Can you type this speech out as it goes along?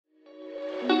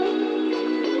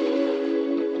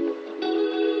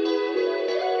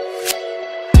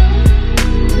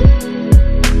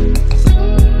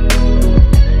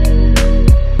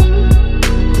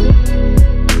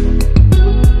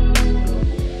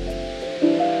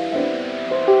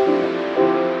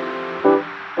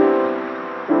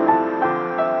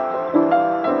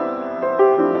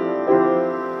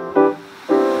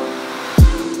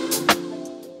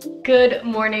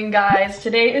morning, guys.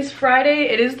 Today is Friday.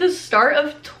 It is the start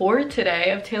of tour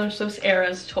today, of Taylor Swift's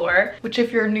Eras tour, which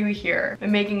if you're new here,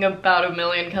 I'm making about 1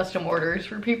 million custom orders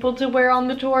for people to wear on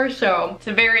the tour, so it's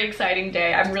a very exciting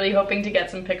day. I'm really hoping to get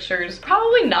some pictures.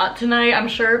 Probably not tonight, I'm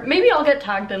sure. Maybe I'll get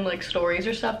tagged in like stories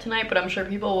or stuff tonight, but I'm sure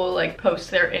people will like post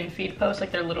their in-feed posts,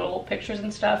 like their little pictures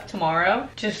and stuff tomorrow.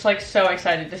 Just like so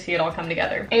excited to see it all come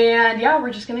together. And yeah, we're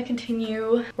just gonna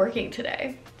continue working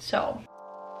today, so.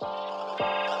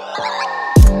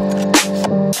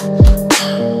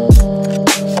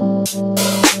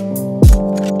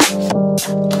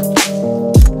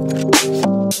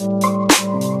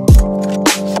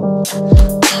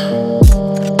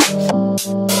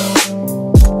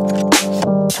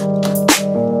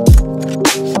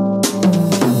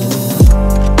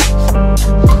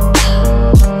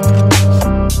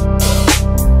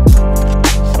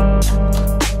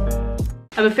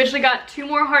 I've officially got 2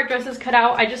 more heart dresses cut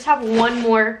out. I just have 1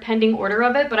 more pending order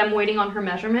of it, but I'm waiting on her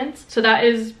measurements. So that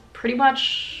is pretty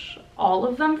much all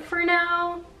of them for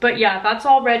now. But yeah, that's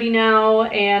all ready now,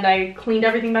 and I cleaned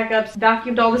everything back up,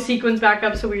 vacuumed all the sequins back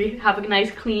up so we have a nice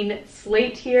clean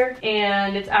slate here.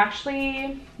 And it's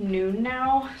actually noon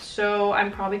now, so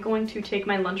I'm probably going to take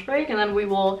my lunch break and then we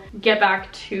will get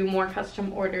back to more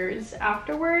custom orders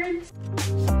afterwards.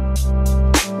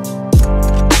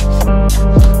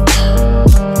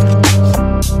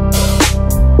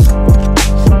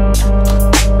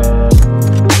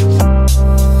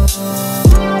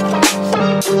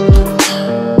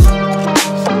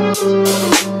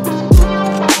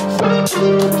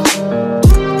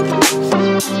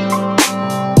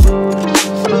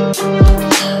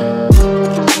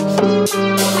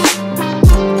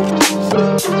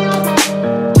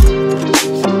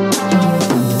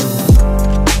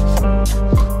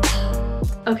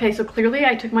 Okay, so clearly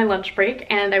I took my lunch break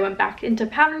and I went back into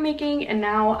pattern making, and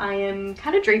now I am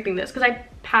kind of draping this because I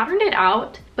patterned it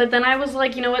out, but then I was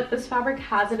like, you know what, this fabric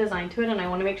has a design to it and I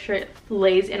want to make sure it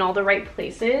lays in all the right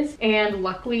places. And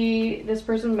luckily this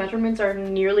person's measurements are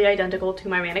nearly identical to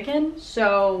my mannequin,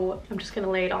 so I'm just gonna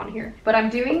lay it on here. But I'm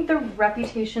doing the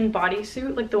Reputation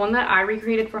bodysuit, like the one that I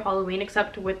recreated for Halloween,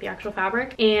 except with the actual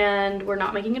fabric, and we're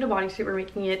not making it a bodysuit, we're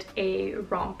making it a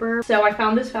romper. So I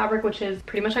found this fabric which is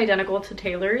pretty much identical to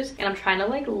Taylor's, and I'm trying to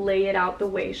like lay it out the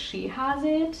way she has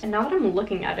it. And now that I'm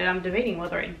looking at it, I'm debating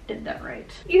whether I did that right.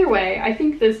 Either way, I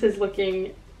think this is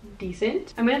looking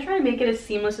decent. I'm gonna try to make it as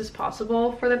seamless as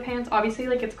possible for the pants. Obviously,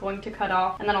 like it's going to cut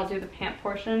off and then I'll do the pant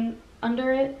portion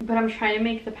under it, but I'm trying to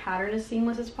make the pattern as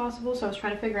seamless as possible. So I was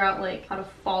trying to figure out like how to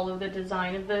follow the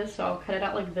design of this. So I'll cut it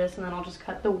out like this, and then I'll just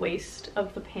cut the waist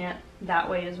of the pant that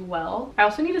way as well. I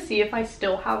also need to see if I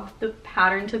still have the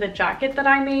pattern to the jacket that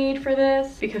I made for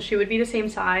this, because she would be the same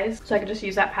size, so I could just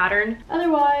use that pattern.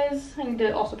 Otherwise, I need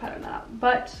to also pattern that out.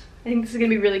 But I think this is gonna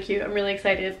be really cute. I'm really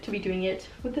excited to be doing it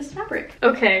with this fabric.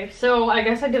 Okay, so I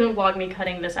guess I didn't vlog me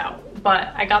cutting this out, but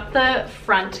I got the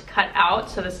front cut out.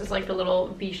 So this is like the little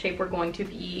V shape we're going to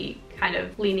be kind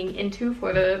of leaning into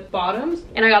for the bottoms.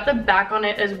 And I got the back on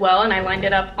it as well, and I lined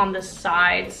it up on the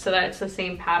sides so that it's the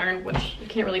same pattern, which you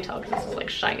can't really tell because this is like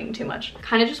shining too much.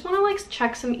 Kind of just want to like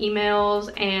check some emails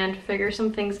and figure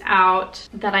some things out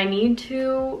that I need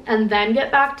to, and then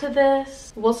get back to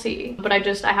this. We'll see. But I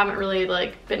haven't really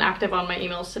like been active on my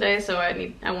emails today, so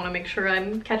I want to make sure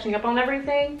I'm catching up on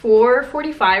everything.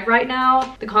 4:45 right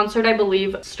now. The concert, I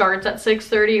believe, starts at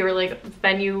 6:30, or like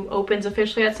venue opens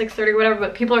officially at 6:30 or whatever,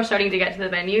 but people are starting to get to the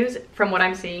venues from what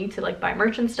I'm seeing to like buy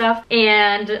merch and stuff.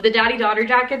 And the daddy-daughter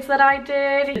jackets that I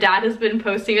did, Dad has been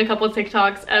posting a couple of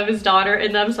TikToks of his daughter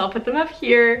in them, so I'll put them up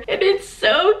here, and it's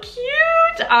so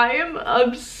cute. I am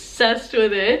obsessed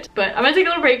with it. But I'm gonna take a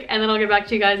little break and then I'll get back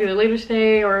to you guys either later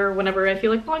today or whenever I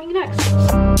feel like vlogging next.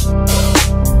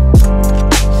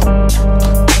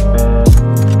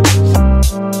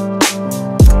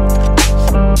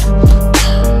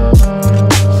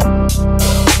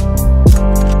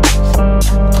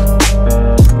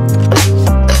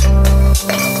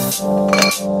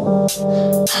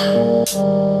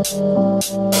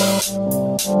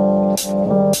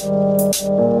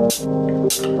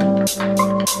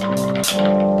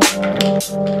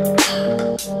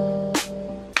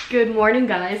 Good morning,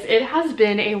 guys. It has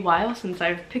been a while since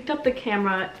I've picked up the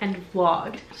camera and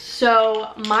vlogged. So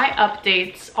my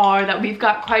updates are that we've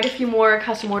got quite a few more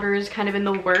custom orders kind of in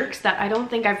the works that I don't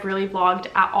think I've really vlogged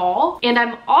at all. And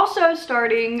I'm also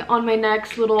starting on my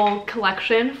next little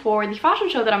collection for the fashion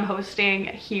show that I'm hosting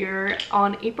here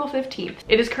on April 15th.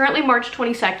 It is currently March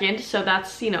 22nd, so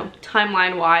that's, you know,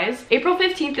 timeline wise. April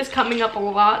 15th is coming up a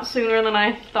lot sooner than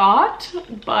I thought,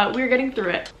 but we're getting through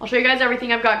it. I'll show you guys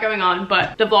everything I've got going on,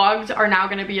 but the vlog vlogs are now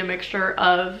going to be a mixture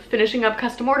of finishing up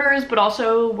custom orders, but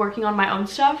also working on my own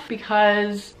stuff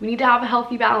because we need to have a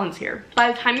healthy balance here.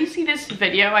 By the time you see this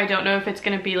video, I don't know if it's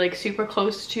going to be like super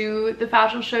close to the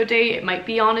fashion show date. It might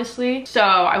be, honestly. So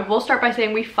I will start by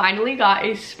saying we finally got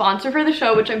a sponsor for the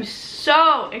show, which I'm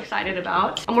so excited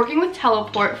about. I'm working with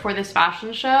Teleport for this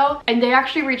fashion show, and they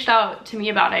actually reached out to me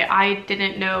about it. I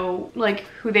didn't know like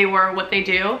who they were, what they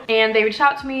do, and they reached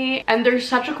out to me, and they're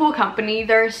such a cool company.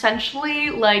 They're essentially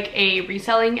like a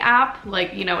reselling app,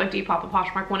 like, you know, a Depop, a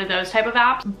Poshmark, one of those type of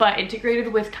apps, but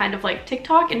integrated with kind of like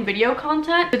TikTok and video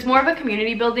content. It's more of a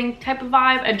community building type of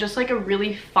vibe and just like a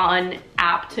really fun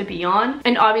app to be on,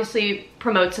 and obviously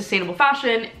promotes sustainable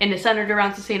fashion and is centered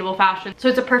around sustainable fashion. So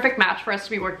it's a perfect match for us to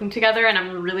be working together, and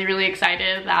I'm really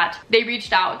excited that they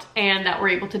reached out and that we're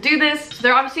able to do this. So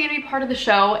they're obviously gonna be part of the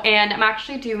show, and I'm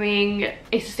actually doing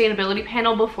a sustainability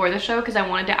panel before the show because I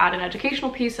wanted to add an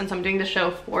educational piece since I'm doing the show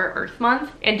for Earth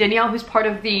Month. And Danielle, who's part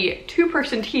of the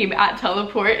 2-person team at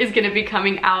Teleport, is gonna be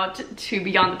coming out to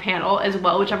be on the panel as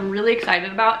well, which I'm really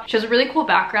excited about. She has a really cool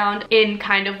background in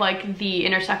kind of like the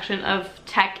intersection of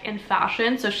tech and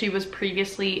fashion. So she was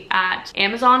previously at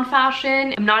Amazon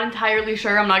Fashion. I'm not entirely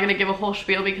sure. I'm not gonna give a whole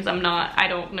spiel because I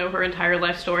don't know her entire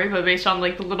life story, but based on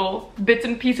like the little bits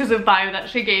and pieces of bio that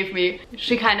she gave me,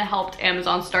 she kind of helped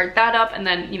Amazon start that up, and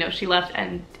then, you know, she left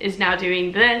and is now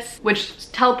doing this,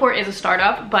 which Teleport is a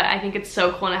startup, but I think it's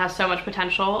so cool and it has so much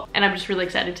potential, and I'm just really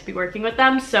excited to be working with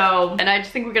them. So, and I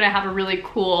just think we're gonna have a really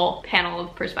cool panel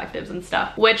of perspectives and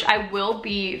stuff, which I will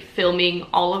be filming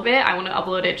all of it. I want to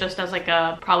upload it just as like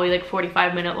a probably like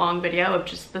 45-minute long video of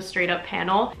just the straight up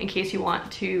panel in case you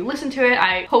want to listen to it.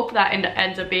 I hope that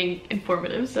ends up being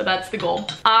informative, so that's the goal.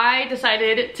 I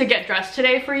decided to get dressed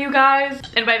today for you guys,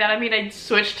 and by that I mean I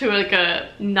switched to like a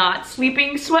not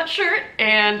sleeping sweatshirt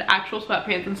and actual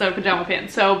sweatpants instead of pajama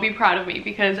pants, so be proud of me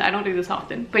because I don't do this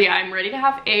often. But yeah, I'm ready to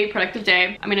have a productive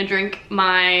day. I'm gonna drink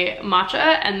my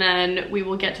matcha and then we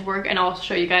will get to work, and I'll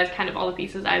show you guys kind of all the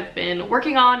pieces I've been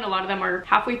working on. A lot of them are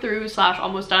halfway through /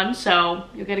 almost done, so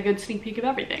you'll get a good sneak peek of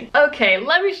everything. Okay,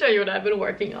 let me show you what I've been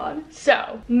working on.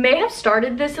 So, may have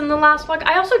started this in the last vlog.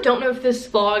 I also don't know if this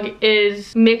vlog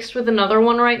is mixed with another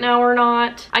one right now or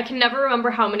not. I can never remember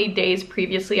how many days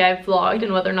previously I've vlogged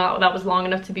and whether or not that was long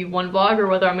enough to be one vlog or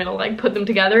whether I'm gonna like put them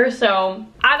together. So,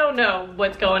 I don't know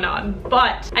what's going on,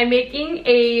 but I'm making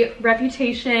a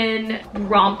Reputation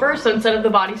romper. So instead of the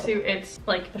bodysuit, it's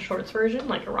like the shorts version,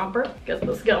 like a romper. Get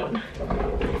this going.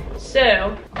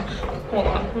 So, hold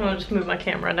on, I'm gonna just move my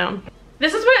camera down.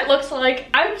 This is what it looks like.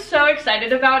 I'm so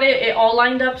excited about it. It all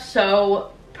lined up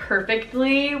so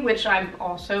perfectly, which I'm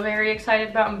also very excited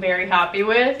about. I'm very happy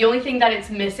with. The only thing that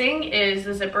it's missing is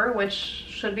the zipper, which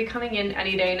should be coming in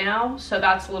any day now. So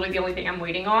that's literally the only thing I'm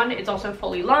waiting on. It's also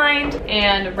fully lined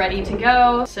and ready to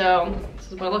go. So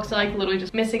this is what it looks like, literally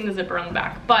just missing the zipper on the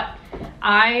back. But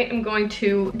I am going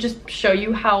to just show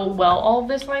you how well all of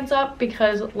this lines up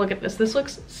because look at this. This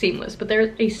looks seamless, but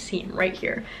there's a seam right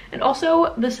here. And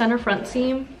also the center front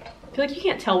seam, I feel like you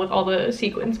can't tell with all the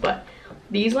sequins, but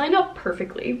these line up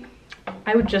perfectly.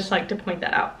 I would just like to point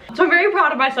that out. So I'm very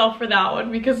proud of myself for that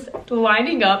one because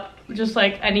lining up just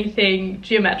like anything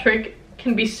geometric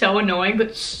can be so annoying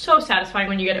but so satisfying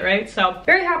when you get it right. So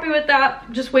very happy with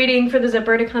that. Just waiting for the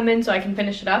zipper to come in so I can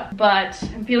finish it up, but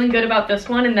I'm feeling good about this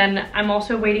one. And then I'm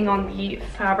also waiting on the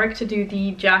fabric to do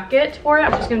the jacket for it.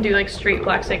 I'm just gonna do like straight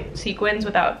black sequins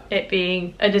without it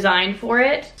being a design for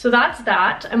it. So that's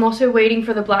that. I'm also waiting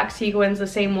for the black sequins, the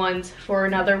same ones for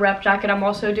another rep jacket I'm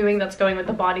also doing that's going with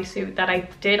the bodysuit that I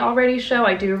did already show.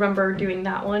 I do remember doing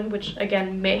that one, which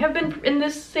again may have been in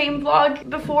this same vlog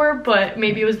before, but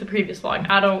maybe it was the previous vlog.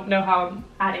 I don't know how I'm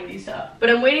adding these up, but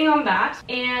I'm waiting on that.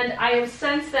 And I have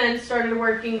since then started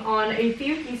working on a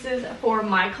few pieces for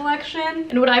my collection.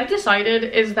 And what I've decided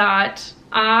is that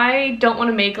I don't want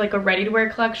to make like a ready-to-wear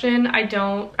collection. I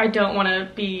don't want to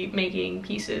be making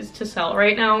pieces to sell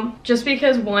right now, just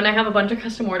because one, I have a bunch of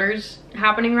custom orders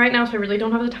happening right now, so I really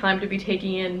don't have the time to be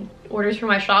taking in orders for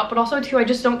my shop. But also two, I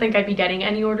just don't think I'd be getting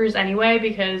any orders anyway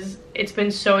because it's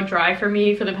been so dry for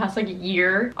me for the past like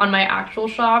year on my actual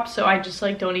shop, so I just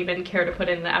like don't even care to put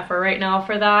in the effort right now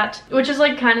for that, which is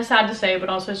like kind of sad to say, but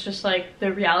also it's just like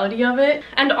the reality of it.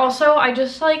 And also I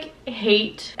just like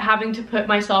hate having to put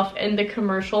myself in the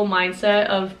commercial mindset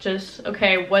of just,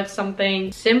 okay, what's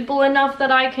something simple enough that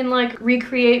I can like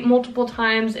recreate multiple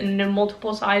times and in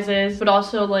multiple sizes, but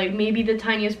also like maybe the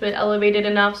tiniest bit elevated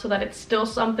enough so that it's still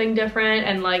something different,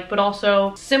 and like, but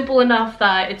also simple enough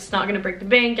that it's not gonna break the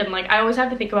bank. And like, I always have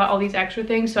to think about all these extra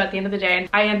things. So at the end of the day,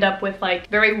 I end up with like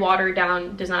very watered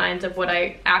down designs of what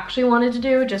I actually wanted to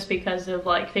do, just because of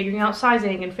like figuring out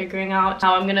sizing and figuring out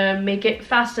how I'm gonna make it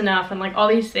fast enough and like all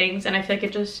these things. And I feel like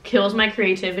it just kills my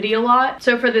creativity a lot.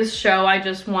 So for this show, I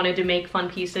just wanted to make fun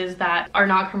pieces that are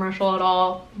not commercial at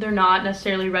all. They're not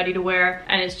necessarily ready to wear,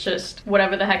 and it's just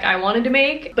whatever the heck I wanted to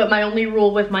make. But my only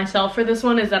rule with myself for this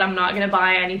one is that I'm not gonna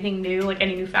buy anything new, like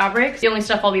any new fabrics. The only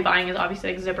stuff I'll be buying is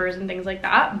obviously like zippers and things like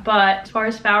that. But as far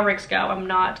as fabrics go, I'm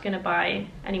not gonna buy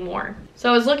any more. So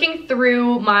I was looking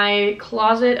through my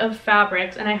closet of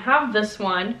fabrics, and I have this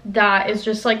one that is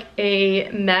just like a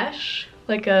mesh,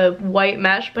 like a white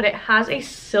mesh, but it has a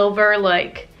silver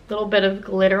like little bit of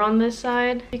glitter on this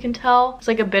side. You can tell it's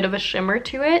like a bit of a shimmer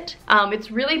to it. It's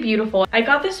really beautiful. I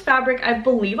got this fabric, I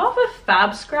believe, off of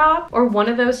Fab Scrap or one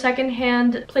of those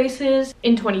secondhand places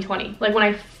in 2020, like when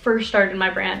I first started my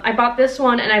brand. I bought this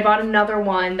one, and I bought another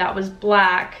one that was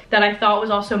black that I thought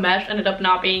was also mesh, ended up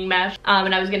not being mesh.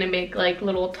 And I was gonna make like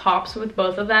little tops with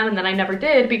both of them, and then I never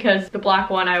did because the black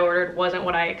one I ordered wasn't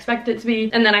what I expected it to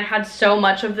be. And then I had so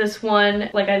much of this one,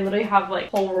 like I literally have like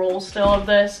whole rolls still of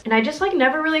this, and I just like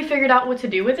never really figured out what to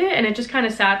do with it, and it just kind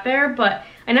of sat there. But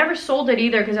I never sold it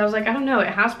either because I was like, I don't know, it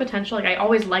has potential. Like I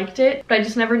always liked it, but I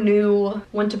just never knew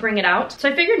when to bring it out. So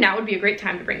I figured now would be a great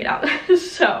time to bring it out.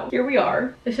 So here we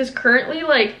are. This is currently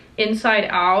like inside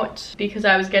out because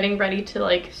I was getting ready to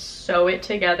like sew it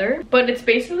together, but it's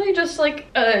basically just like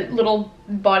a little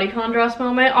bodycon dress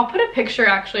moment. I'll put a picture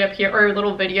actually up here, or a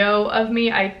little video of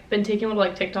me. I've been taking little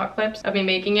like TikTok clips of me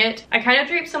making it. I kind of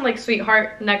draped some like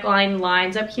sweetheart neckline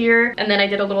lines up here, and then I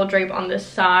did a little drape on this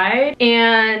side,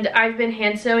 and I've been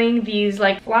hand sewing these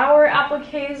like flower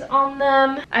appliques on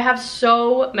them. I have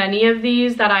so many of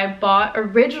these that I bought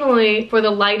originally for the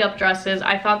light up dresses.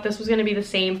 I thought this was going to be the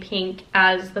same pink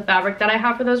as the fabric that I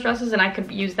have for those dresses, and I could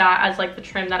use that as like the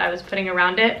trim that I was putting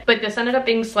around it, but this ended up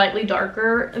being slightly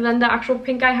darker than the actual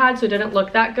pink I had, so it didn't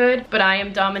look that good. But I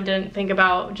am dumb and didn't think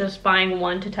about just buying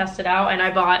one to test it out, and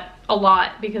I bought a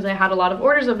lot because I had a lot of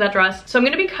orders of that dress. So I'm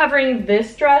going to be covering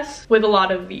this dress with a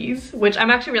lot of these, which I'm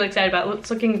actually really excited about.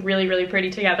 It's looking really, really pretty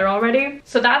together already.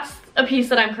 So that's a piece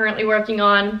that I'm currently working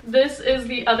on. This is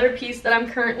the other piece that I'm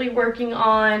currently working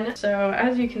on. So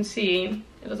as you can see,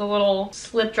 it is a little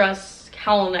slip dress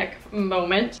cowl neck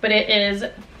moment, but it is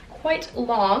quite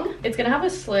long. It's gonna have a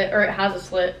slit, or it has a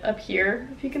slit up here,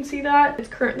 if you can see that. It's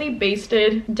currently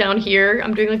basted down here.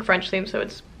 I'm doing like French seam, so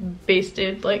it's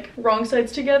basted like wrong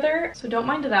sides together, so don't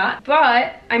mind that.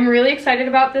 But I'm really excited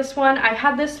about this one. I've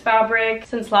had this fabric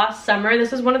since last summer.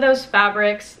 This is one of those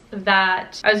fabrics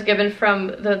that I was given from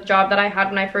the job that I had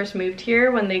when I first moved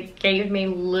here, when they gave me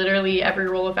literally every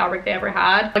roll of fabric they ever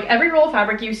had. Like every roll of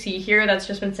fabric you see here that's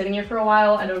just been sitting here for a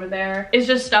while, and over there is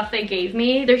just stuff they gave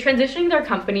me. They're transitioning their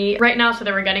company right now, so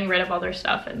they were getting rid of all their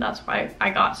stuff, and that's why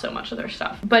I got so much of their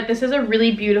stuff. But this is a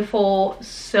really beautiful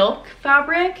silk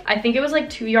fabric. I think it was like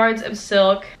 2 yards of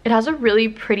silk. It has a really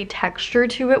pretty texture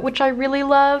to it, which I really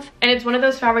love. And it's one of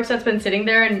those fabrics that's been sitting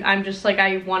there, and I'm just like,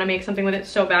 I want to make something with it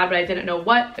so bad, but I didn't know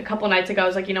what. A couple nights ago I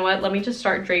was like, you know what, let me just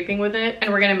start draping with it,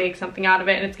 and we're gonna make something out of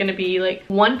it, and it's gonna be like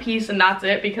one piece and that's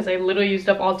it, because I literally used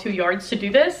up all 2 yards to do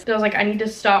this. So I was like, I need to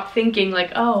stop thinking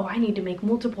like, oh, I need to make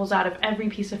multiples out of every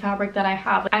piece of fabric that I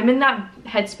have. Like, I'm in that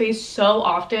headspace so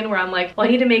often where I'm like, well, I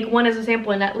need to make one as a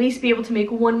sample and at least be able to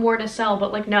make one more to sell,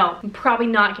 but like, no, I'm probably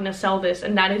not gonna sell this,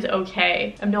 and that is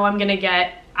okay. I know I'm gonna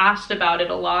get asked about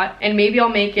it a lot, and maybe I'll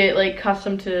make it like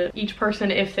custom to each person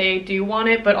if they do want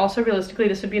it, but also realistically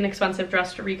this would be an expensive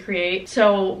dress to recreate.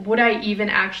 So would I even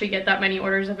actually get that many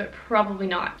orders of it? Probably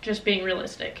not, just being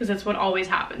realistic, because it's what always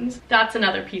happens. That's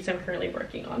another piece I'm currently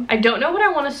working on. I don't know what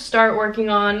I want to start working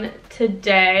on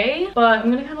today, but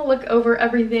I'm gonna kind of look over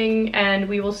everything and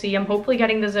we will see. I'm hopefully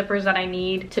getting the zippers that I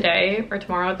need today or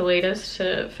tomorrow at the latest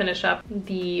to finish up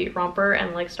the romper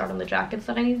and like start on the jackets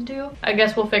that I need to do. I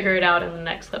guess we'll figure it out in the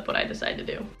next clip what I decide to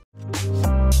do.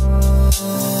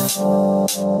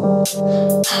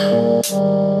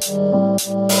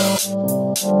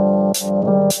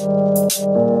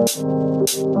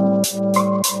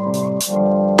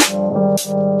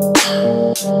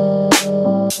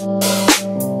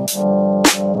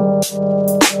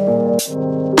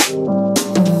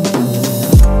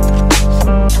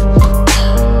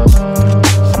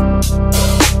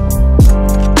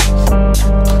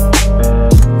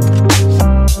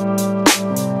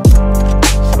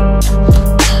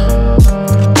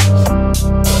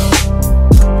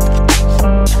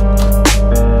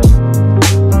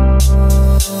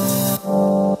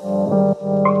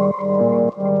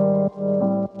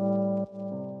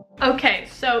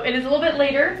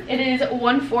 It is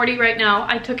 1:40 right now.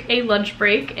 I took a lunch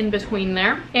break in between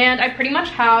there, and I pretty much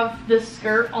have this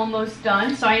skirt almost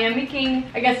done. So I am making,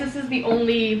 I guess this is the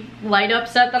only light up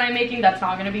set that I'm making that's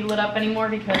not gonna be lit up anymore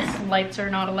because lights are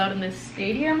not allowed in this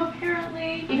stadium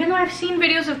apparently. Even though I've seen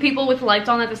videos of people with lights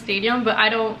on at the stadium, but I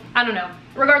don't know.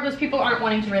 Regardless, people aren't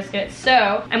wanting to risk it.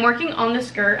 So I'm working on the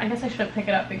skirt. I guess I shouldn't pick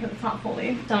it up because it's not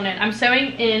fully sewn in. I'm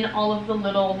sewing in all of the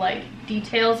little like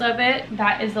details of it.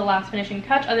 That is the last finishing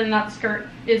touch. Other than that, the skirt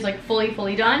is like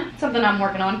fully done. Something I'm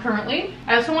working on currently.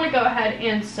 I also want to go ahead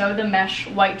and sew the mesh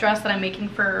white dress that I'm making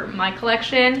for my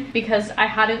collection because I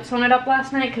hadn't sewn it up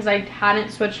last night because I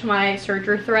hadn't switched my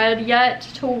serger thread yet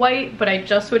to white, but I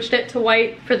just switched it to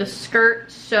white for the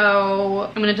skirt.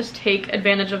 So I'm gonna just take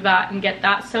advantage of that and get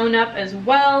that sewn up as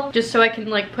well, just so I can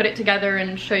like put it together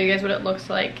and show you guys what it looks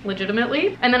like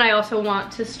legitimately. And then I also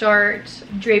want to start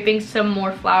draping some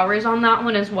more flowers on that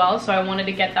one as well, so I wanted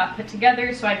to get that put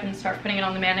together so I can start putting it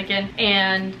on the mannequin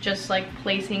and just like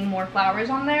placing more flowers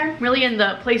on there. Really in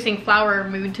the placing flower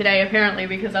mood today apparently,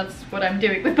 because that's what I'm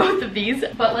doing with both of these.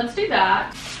 But let's do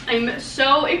that. I'm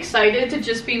so excited to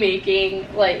just be making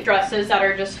like dresses that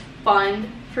are just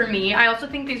fun for me. I also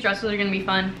think these dresses are gonna be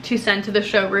fun to send to the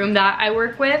showroom that I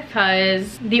work with,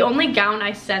 because the only gown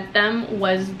I sent them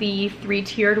was the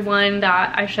 3-tiered one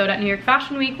that I showed at New York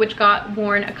Fashion Week, which got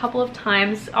worn a couple of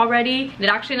times already. It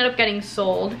actually ended up getting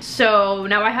sold. So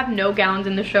now I have no gowns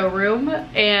in the showroom,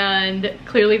 and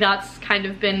clearly that's kind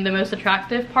of been the most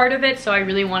attractive part of it. So I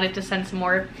really wanted to send some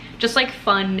more just like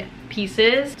fun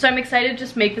pieces. So I'm excited to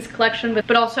just make this collection,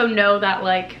 but also know that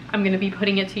like I'm gonna be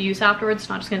putting it to use afterwards. It's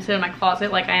not just gonna sit in my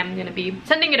closet. Like I am gonna be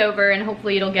sending it over, and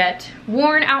hopefully it'll get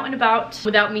worn out and about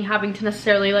without me having to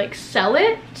necessarily like sell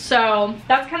it. So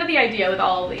that's kind of the idea with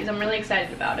all of these. I'm really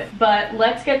excited about it. But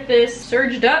let's get this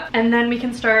surged up and then we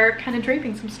can start kind of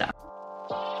draping some stuff.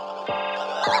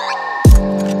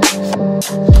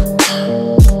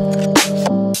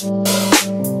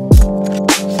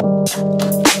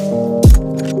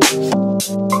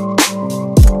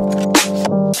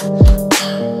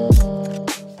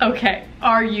 Okay,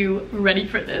 are you ready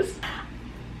for this?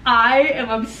 I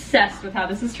am obsessed with how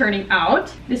this is turning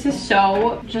out. This is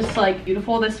so just like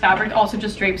beautiful. This fabric also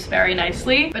just drapes very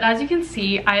nicely. But as you can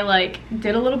see, I like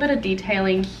did a little bit of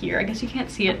detailing here. I guess you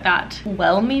can't see it that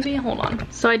well maybe. Hold on.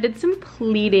 So I did some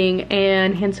pleating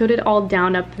and hand sewed it all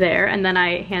down up there. And then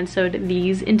I hand sewed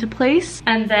these into place.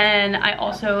 And then I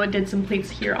also did some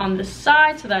pleats here on the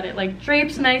side so that it like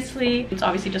drapes nicely. It's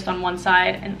obviously just on one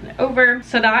side and then over.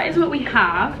 So that is what we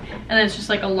have. And then it's just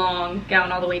like a long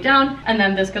gown all the way down. And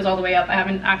then this goes all the way up. I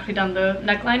haven't actually done the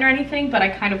neckline or anything, but I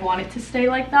kind of want it to stay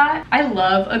like that. I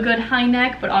love a good high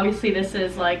neck, but obviously this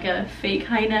is like a fake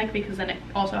high neck because then it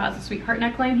also has a sweetheart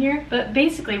neckline here. But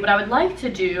basically what I would like to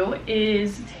do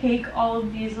is take all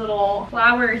of these little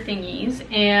flower thingies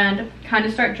and kind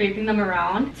of start draping them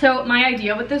around. So my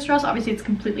idea with this dress, obviously it's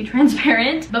completely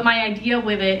transparent, but my idea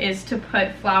with it is to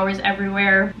put flowers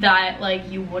everywhere that like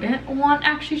you wouldn't want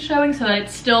actually showing, so that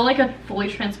it's still like a fully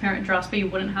transparent dress, but you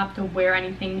wouldn't have to wear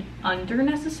anything under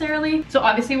necessarily. So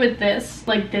obviously with this,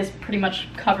 like this pretty much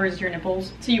covers your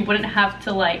nipples, so you wouldn't have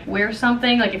to like wear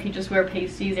something. Like if you just wear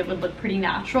pasties, it would look pretty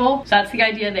natural. So that's the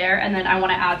idea there. And then I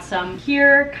want to add some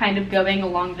here, kind of going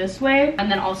along this way,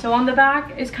 and then also on the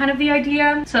back is kind of the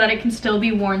idea, so that it can still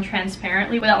be worn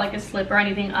transparently without like a slip or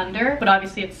anything under, but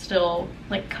obviously it's still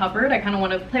like covered. I kind of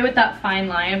want to play with that fine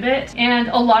line a bit. And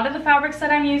a lot of the fabrics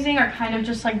that I'm using are kind of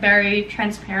just like very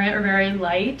transparent or very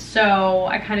light, so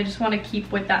I kind of just want to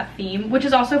keep with that theme, which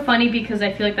is also funny because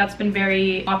I feel like that's been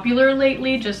very popular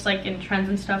lately, just like in trends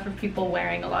and stuff, of people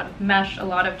wearing a lot of mesh, a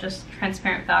lot of just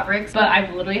transparent fabrics. But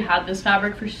I've literally had this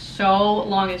fabric for so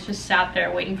long. It's just sat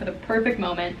there waiting for the perfect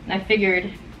moment, and I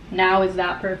figured now is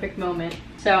that perfect moment.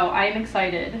 So I am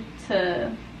excited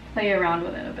to play around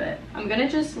with it a bit. I'm gonna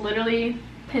just literally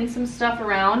pin some stuff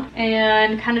around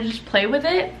and kind of just play with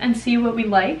it and see what we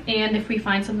like. And if we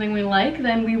find something we like,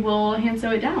 then we will hand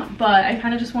sew it down. But I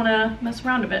kind of just want to mess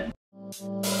around a bit.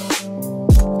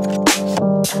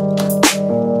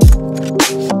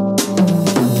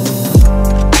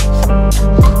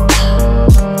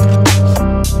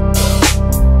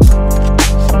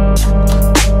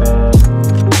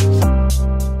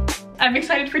 I'm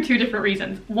excited for two different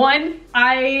reasons. One,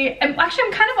 I'm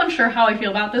kind of unsure how I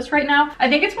feel about this right now. I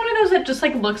think it's one of those that just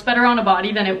like looks better on a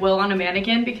body than it will on a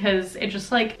mannequin, because it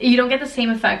just like, you don't get the same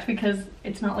effect because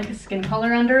it's not like a skin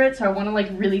color under it, so I want to like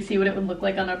really see what it would look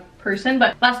like on a person.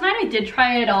 But last night I did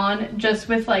try it on just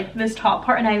with like this top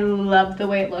part, and I love the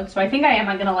way it looks, so I think I am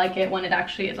gonna like it when it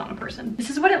actually is on a person. This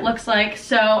is what it looks like.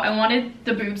 So I wanted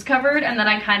the boobs covered, and then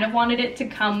I kind of wanted it to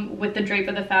come with the drape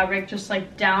of the fabric just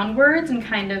like downwards and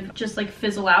kind of just like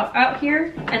fizzle out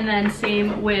here, and then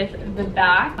same with the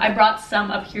back. I brought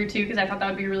some up here too because I thought that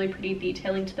would be really pretty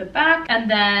detailing to the back, and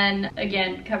then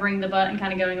again covering the butt and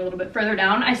kind of going a little bit further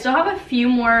down. I still have a few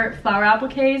more flower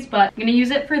appliques, but I'm gonna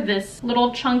use it for this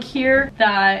little chunk here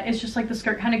that it's just like the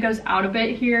skirt kind of goes out a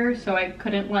bit here, so I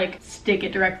couldn't like stick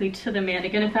it directly to the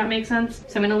mannequin, if that makes sense.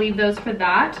 So I'm gonna leave those for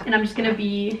that, and I'm just gonna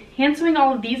be hand sewing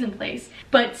all of these in place.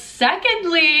 But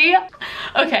secondly,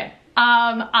 okay,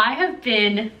 I have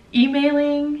been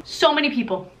emailing so many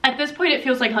people. At this point it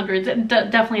feels like hundreds. It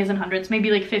definitely isn't hundreds, maybe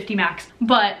like 50 max,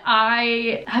 but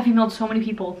I have emailed so many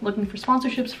people looking for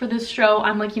sponsorships for this show.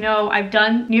 I'm like, you know, I've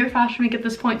done New York Fashion Week at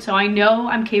this point, so I know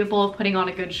I'm capable of putting on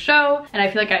a good show, and I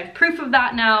feel like I have proof of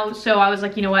that now. So I was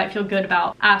like, you know what, I feel good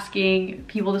about asking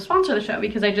people to sponsor the show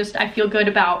because I feel good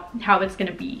about how it's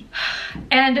gonna be.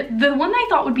 And the one I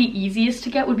thought would be easiest to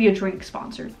get would be a drink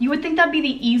sponsor. You would think that'd be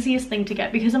the easiest thing to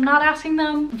get because I'm not asking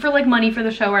them for like money for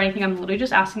the show or anything. I'm literally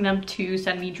just asking them to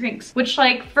send me drinks, which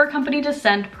like for a company to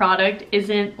send product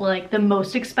isn't like the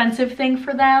most expensive thing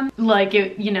for them. Like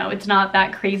it, you know, it's not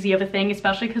that crazy of a thing,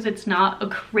 especially because it's not a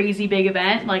crazy big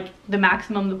event. Like the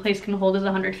maximum the place can hold is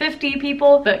 150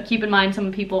 people, but keep in mind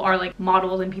some people are like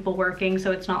models and people working,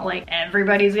 so it's not like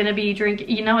everybody's gonna be drinking,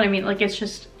 you know what I mean? Like it's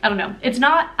just, I don't know, it's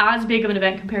not as big of an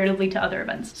event comparatively to other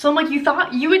events. So I'm like,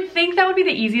 you would think that would be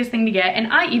the easiest thing to get,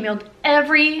 and I emailed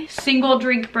every single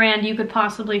drink brand you could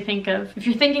possibly think of. If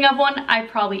you're thinking of one, I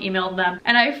probably emailed them,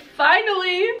 and I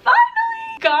finally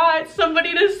got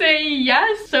somebody to say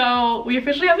yes. So we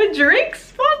officially have a drink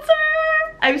sponsor.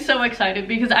 I'm so excited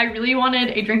because I really wanted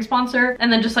a drink sponsor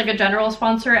and then just like a general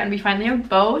sponsor, and we finally have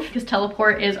both because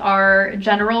Teleport is our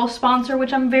general sponsor,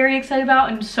 which I'm very excited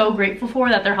about and so grateful for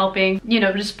that they're helping, you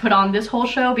know, just put on this whole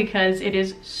show because it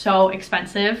is so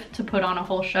expensive to put on a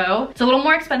whole show. It's a little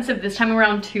more expensive this time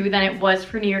around too than it was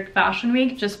for New York Fashion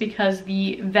Week, just because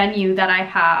the venue that I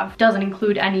have doesn't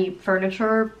include any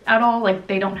furniture at all. Like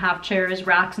they don't have chairs,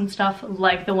 racks and stuff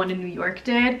like the one in New York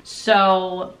did.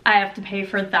 So I have to pay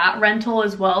for that rental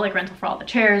as well, like rental for all the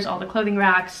chairs, all the clothing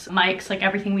racks, mics, like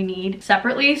everything we need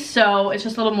separately. So it's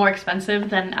just a little more expensive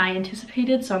than I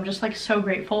anticipated. So I'm just like so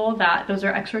grateful that those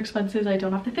are extra expenses I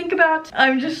don't have to think about.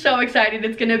 I'm just so excited.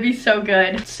 It's gonna be so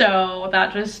good. So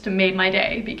that just made my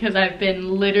day because I've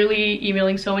been literally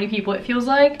emailing so many people, it feels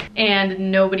like,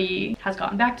 and nobody has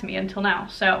gotten back to me until now.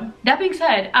 So that being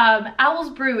said,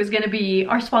 Owl's Brew is gonna be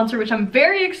our sponsor, which I'm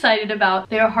very excited about.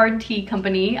 They're a hard tea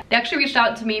company. They actually reached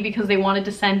out to me because they wanted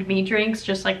to send me drinks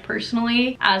just like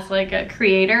personally as like a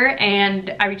creator,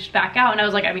 and I reached back out and I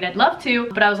was like, I mean, I'd love to,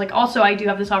 but I was like, also I do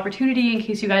have this opportunity in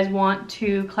case you guys want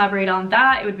to collaborate on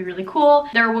that. It would be really cool.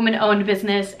 They're a woman-owned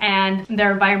business and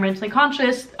they're environmentally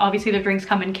conscious. Obviously their drinks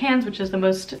come in cans, which is the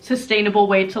most sustainable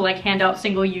way to like hand out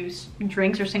single-use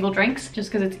drinks or single drinks,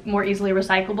 just because it's more easily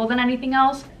recyclable than anything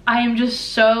else. I am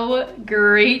just so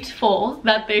grateful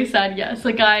that they said yes.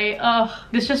 Like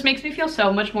this just makes me feel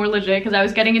so much more legit, because I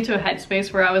was getting into a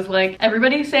headspace where I was like,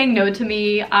 everybody's saying no to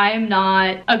me. I'm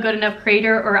not a good enough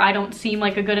creator, or I don't seem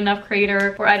like a good enough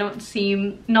creator, or I don't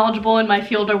seem knowledgeable in my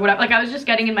field or whatever. Like I was just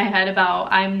getting in my head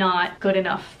about I'm not good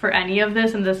enough for any of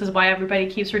this, and this is why everybody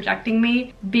keeps rejecting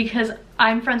me, because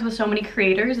I'm friends with so many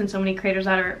creators and so many creators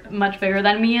that are much bigger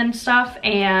than me and stuff,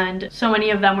 and so many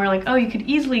of them were like, oh, you could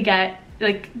easily get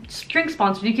like drink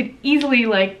sponsors, you could easily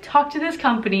like talk to this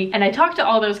company, and I talked to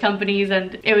all those companies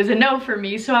and it was a no for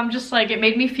me. So I'm just like, it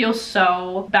made me feel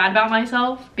so bad about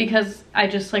myself because I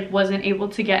just like wasn't able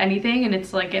to get anything, and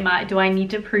it's like, do I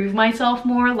need to prove myself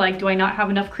more? Like, do I not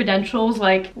have enough credentials?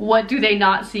 Like, what do they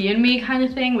not see in me, kind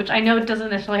of thing? Which I know it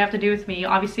doesn't necessarily have to do with me.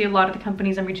 Obviously a lot of the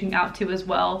companies I'm reaching out to as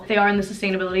well, they are in the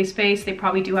sustainability space. They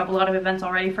probably do have a lot of events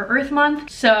already for Earth Month,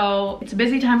 so it's a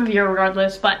busy time of year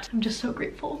regardless, but I'm just so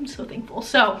grateful. I'm so thankful.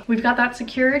 So we've got that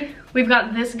secured. We've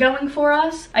got this going for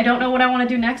us. I don't know what I want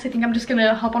to do next. I think I'm just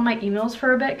gonna hop on my emails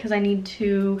for a bit because I need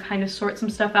to kind of sort some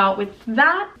stuff out with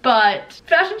that. But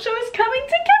fashion show is coming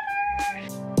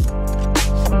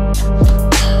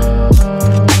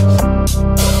together.